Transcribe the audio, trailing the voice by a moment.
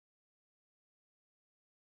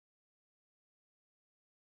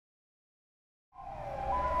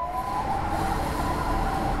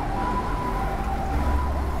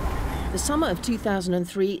The summer of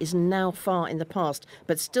 2003 is now far in the past,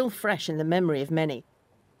 but still fresh in the memory of many.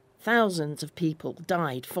 Thousands of people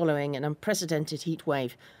died following an unprecedented heat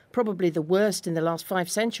wave, probably the worst in the last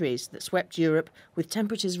 5 centuries, that swept Europe with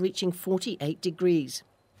temperatures reaching 48 degrees.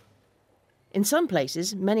 In some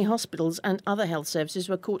places, many hospitals and other health services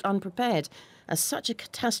were caught unprepared, as such a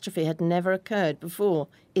catastrophe had never occurred before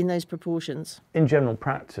in those proportions. In general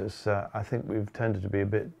practice, I think we've tended to be a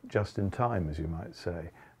bit just in time, as you might say.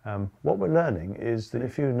 What we're learning is that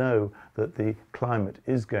if you know that the climate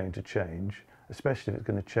is going to change, especially if it's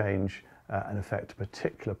going to change and affect a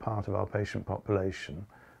particular part of our patient population,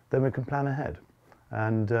 then we can plan ahead.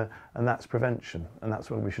 And that's prevention, and that's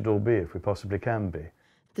where we should all be if we possibly can be.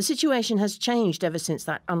 The situation has changed ever since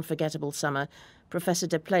that unforgettable summer. Professor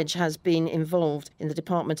de Pledge has been involved in the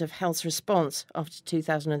Department of Health's response after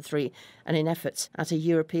 2003 and in efforts at a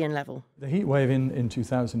European level. The heat wave in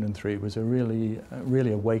 2003 was really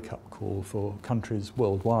a wake-up call for countries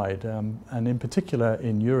worldwide, and in particular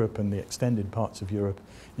in Europe and the extended parts of Europe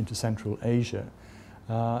into Central Asia.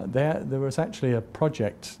 There was actually a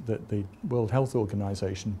project that the World Health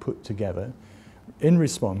Organization put together in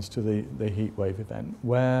response to the heat wave event,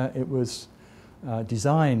 where it was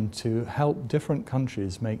designed to help different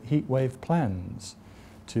countries make heat wave plans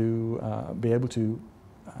to be able to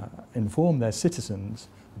inform their citizens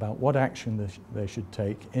about what action they should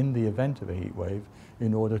take in the event of a heat wave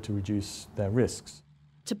in order to reduce their risks.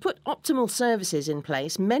 To put optimal services in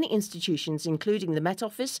place, many institutions, including the Met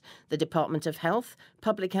Office, the Department of Health,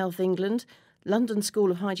 Public Health England, London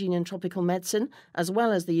School of Hygiene and Tropical Medicine, as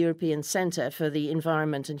well as the European Centre for the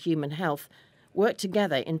Environment and Human Health, work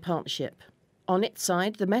together in partnership. On its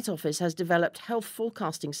side, the Met Office has developed health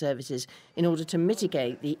forecasting services in order to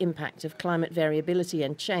mitigate the impact of climate variability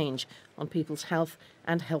and change on people's health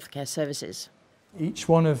and healthcare services. Each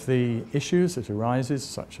one of the issues that arises,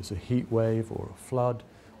 such as a heat wave or a flood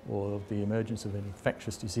or the emergence of an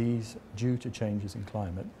infectious disease due to changes in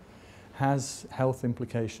climate, has health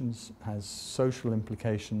implications, has social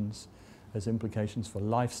implications, has implications for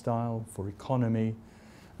lifestyle, for economy.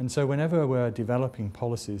 And so whenever we're developing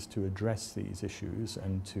policies to address these issues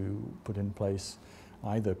and to put in place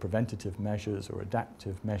either preventative measures or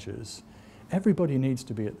adaptive measures, everybody needs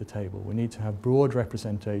to be at the table. We need to have broad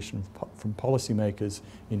representation from policymakers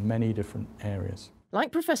in many different areas.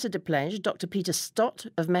 Like Professor de Pledge, Dr. Peter Stott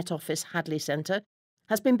of Met Office Hadley Centre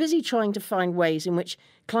has been busy trying to find ways in which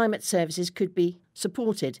climate services could be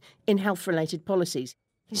supported in health-related policies.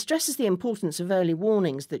 He stresses the importance of early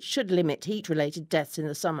warnings that should limit heat-related deaths in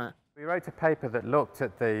the summer. We wrote a paper that looked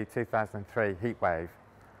at the 2003 heat wave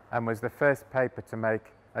and was the first paper to make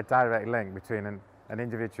a direct link between an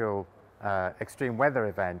individual extreme weather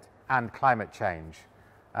event and climate change.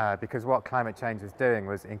 Because what climate change was doing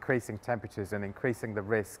was increasing temperatures and increasing the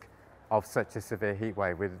risk of such a severe heat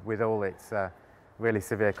wave with all its really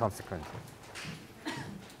severe consequences.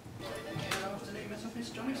 Good afternoon, Met Office.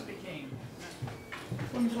 Johnny speaking.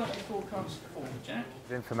 When would you like to forecast for, Jack?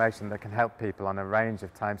 The information that can help people on a range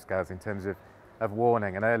of timescales in terms of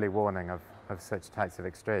warning and early warning of such types of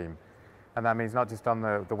extreme. And that means not just on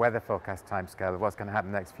the weather forecast timescale of what's going to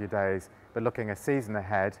happen the next few days, but looking a season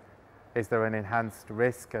ahead. Is there an enhanced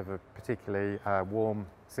risk of a particularly warm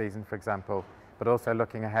season, for example, but also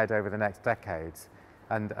looking ahead over the next decades.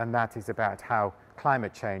 And that is about how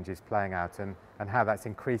climate change is playing out and how that's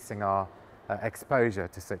increasing our exposure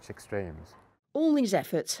to such extremes. All these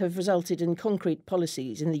efforts have resulted in concrete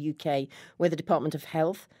policies in the UK, where the Department of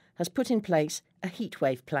Health has put in place a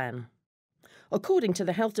heatwave plan. According to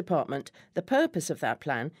the Health Department, the purpose of that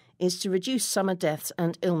plan is to reduce summer deaths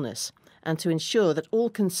and illness and to ensure that all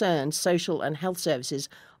concerned social and health services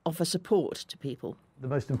offer support to people. The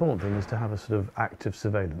most important thing is to have a sort of active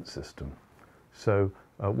surveillance system. So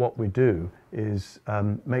what we do is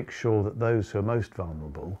make sure that those who are most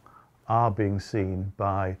vulnerable are being seen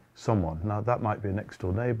by someone. Now that might be a next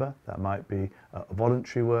door neighbour, that might be a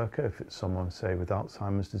voluntary worker if it's someone, say, with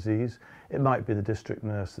Alzheimer's disease. It might be the district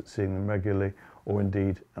nurse that's seeing them regularly, or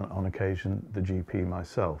indeed on occasion the GP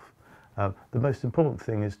myself. The most important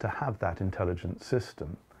thing is to have that intelligent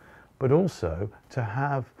system, but also to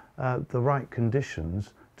have the right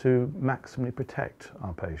conditions to maximally protect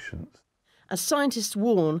our patients. As scientists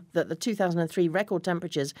warn that the 2003 record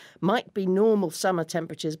temperatures might be normal summer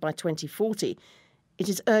temperatures by 2040, it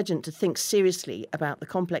is urgent to think seriously about the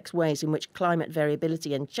complex ways in which climate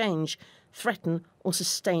variability and change threaten or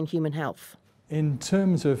sustain human health. In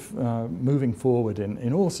terms of moving forward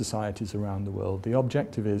in all societies around the world, the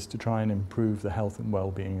objective is to try and improve the health and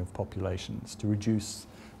well-being of populations, to reduce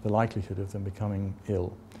the likelihood of them becoming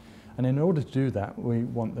ill. And in order to do that, we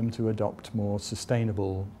want them to adopt more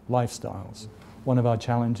sustainable lifestyles. One of our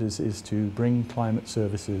challenges is to bring climate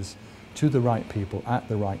services to the right people at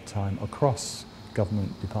the right time across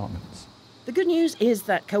government departments. The good news is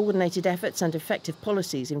that coordinated efforts and effective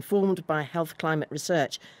policies informed by health climate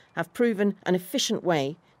research have proven an efficient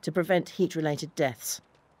way to prevent heat-related deaths.